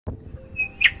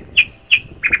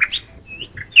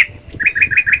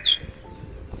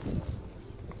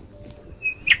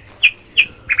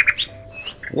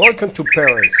Welcome to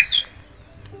Perris.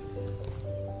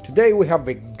 Today we have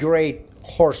a great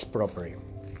horse property.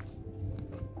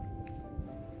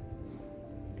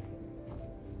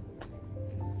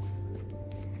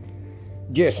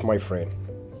 Yes, my friend.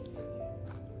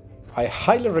 I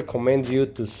highly recommend you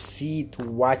to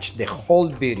watch the whole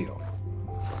video,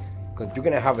 because you're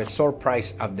gonna have a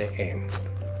surprise at the end.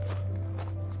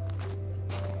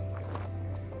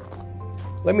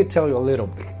 Let me tell you a little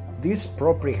bit. This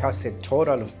property has a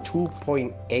total of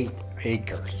 2.8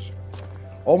 acres,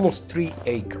 almost 3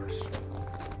 acres.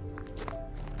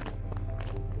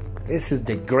 This is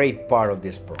the great part of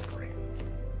this property.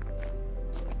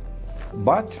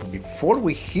 But before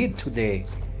we head to the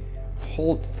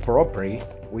whole property,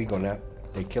 we're gonna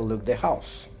take a look at the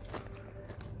house.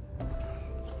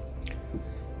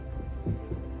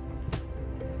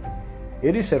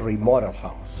 It is a remodel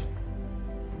house.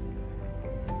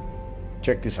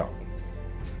 Check this out.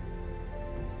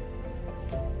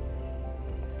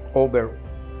 Over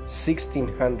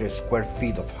 1,600 square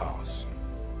feet of house.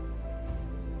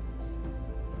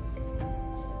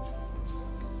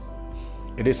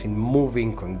 It is in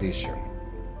moving condition.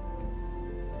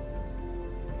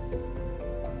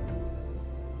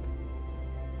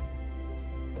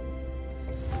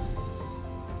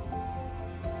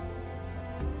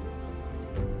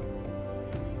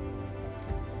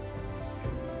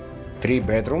 Three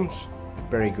bedrooms,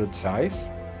 very good size.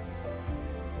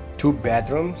 2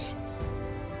 bedrooms,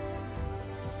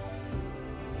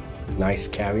 nice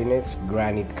cabinets,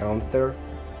 granite counter.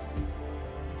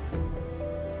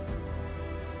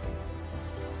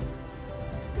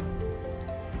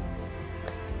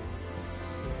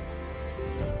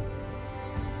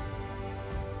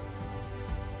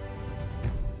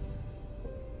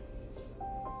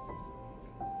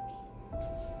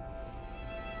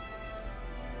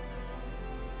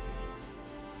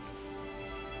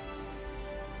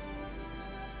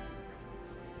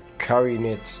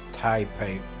 Cabinets type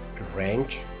A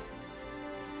range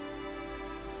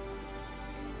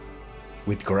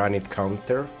with granite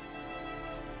counter.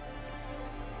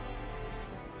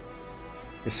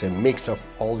 It's a mix of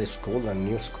old school and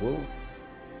new school.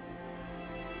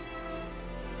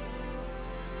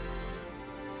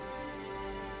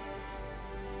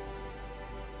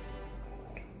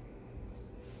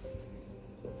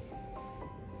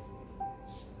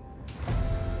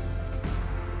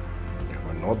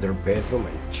 Another bedroom,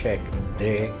 and check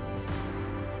the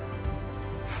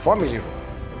family room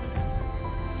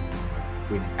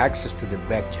with access to the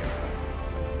backyard.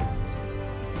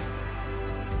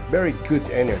 Very good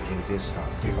energy in this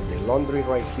house. You have the laundry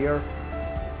right here,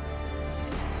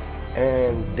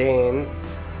 and then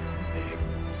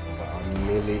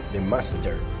the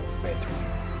master bedroom.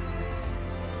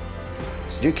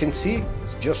 As you can see,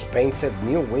 it's just painted,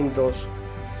 new windows,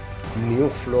 new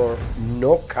floor,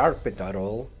 no carpet at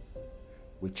all,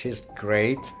 which is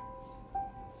great.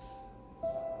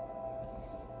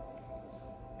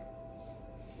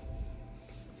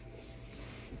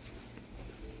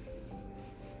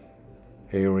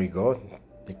 Here we go.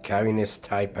 The cabinets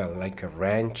type like a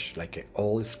ranch, like an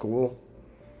old school.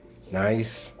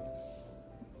 Nice.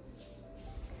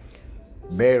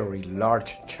 Very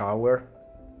large shower.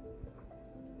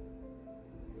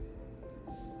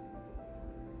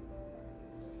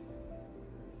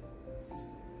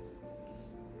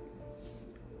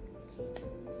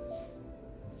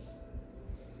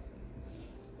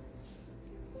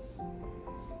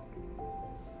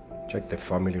 Check the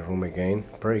family room again,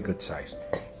 very good size.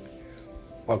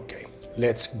 Okay,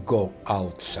 let's go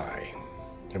outside.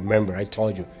 Remember, I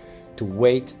told you to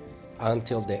wait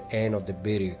until the end of the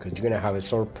video, because you're gonna have a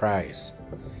surprise.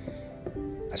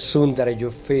 As soon as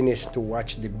you finish to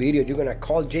watch the video, you're gonna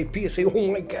call JP and say, oh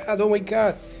my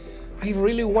God, I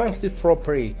really want this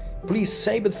property. Please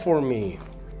save it for me.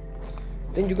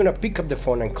 Then you're gonna pick up the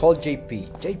phone and call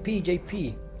JP.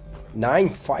 JP.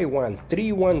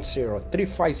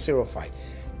 951-310-3505.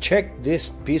 Check this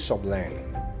piece of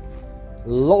land.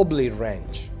 Lovely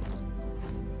ranch.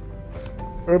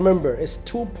 Remember, it's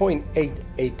 2.8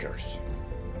 acres.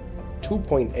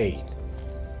 2.8.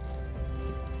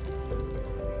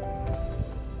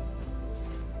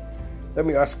 Let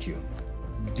me ask you,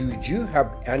 do you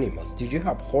have animals? Do you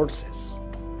have horses?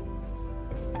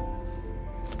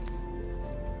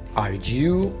 Are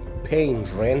you paying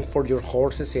rent for your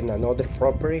horses in another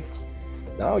property?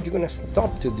 Now you're gonna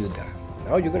stop to do that.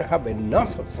 Now you're gonna have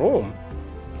enough room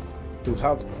to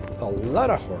have a lot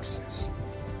of horses.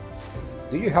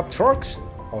 Do you have trucks?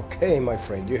 Okay, my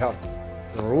friend, you have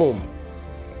room.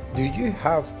 Do you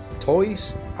have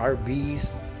toys,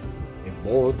 RVs, a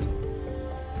boat,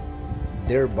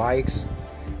 dirt bikes?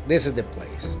 This is the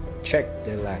place. Check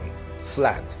the land.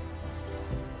 Flat.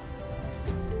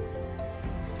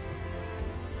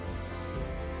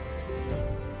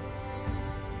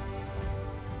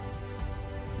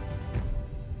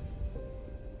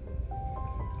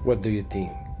 What do you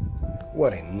think?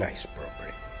 What a nice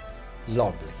property.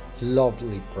 Lovely,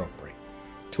 lovely property.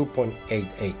 2.8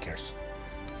 acres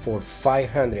for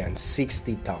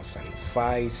 560,000.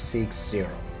 560.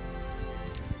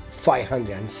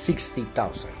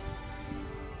 560,000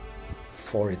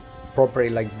 for a property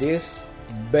like this.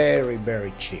 Very,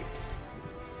 very cheap.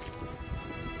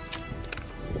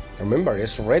 Remember,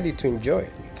 it's ready to enjoy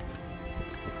it.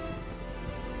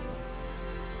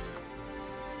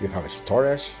 You have a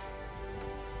storage.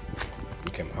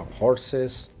 You can have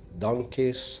horses,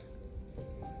 donkeys,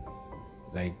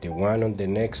 like the one on the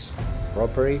next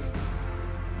property.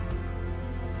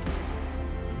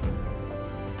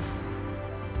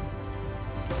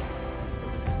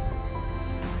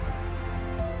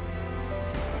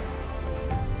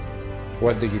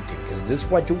 What do you think? Is this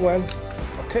what you want?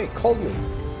 Okay, call me.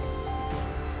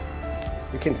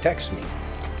 You can text me.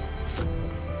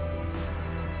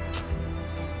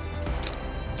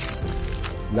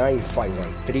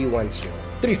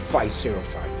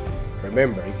 951-310-3505.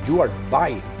 Remember, if you are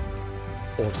buying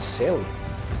or selling,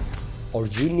 or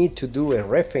you need to do a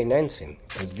refinancing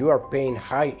and you are paying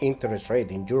high interest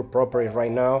rate in your property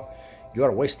right now, you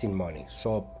are wasting money.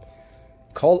 So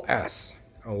call us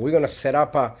and we're gonna set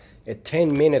up a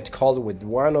 10-minute call with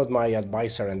one of my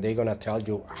advisors, and they're gonna tell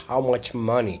you how much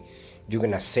money you're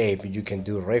gonna save if you can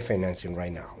do refinancing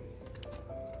right now.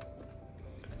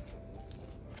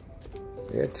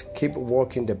 Let's keep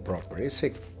walking the property. It's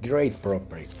a great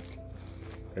property.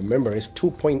 Remember, it's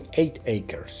 2.8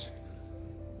 acres.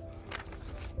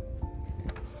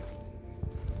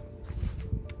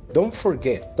 Don't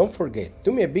forget,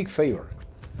 do me a big favor.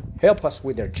 Help us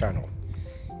with our channel.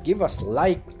 Give us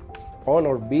like on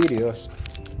our videos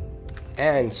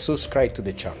and subscribe to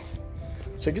the channel.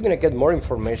 So you're gonna get more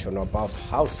information about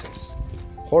houses,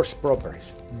 horse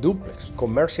properties, duplex,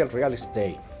 commercial real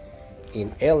estate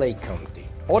in LA County,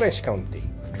 Orange County,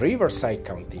 Riverside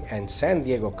County, and San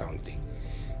Diego County.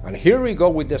 And here we go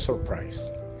with the surprise.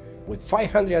 With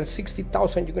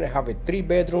 560,000, you're gonna have a 3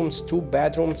 bedrooms, 2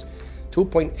 bathrooms,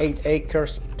 2.8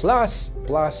 acres, plus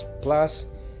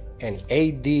an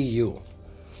ADU.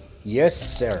 Yes,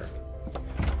 sir.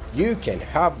 You can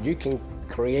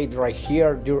create right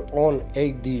here your own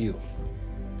ADU.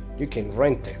 You can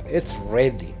rent it. It's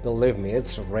ready. Believe me,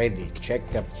 it's ready. Check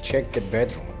the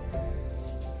bedroom.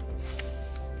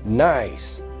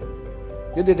 Nice.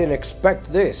 You didn't expect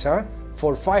this, huh?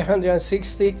 For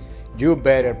 560, you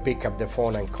better pick up the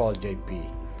phone and call JP.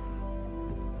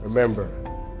 Remember,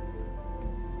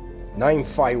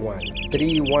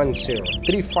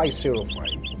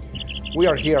 951-310-3505. We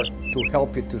are here to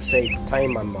help you to save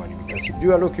time and money, because if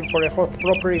you are looking for a hot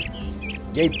property,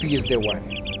 JP is the one.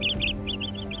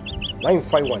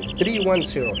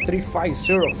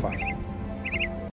 951-310-3505.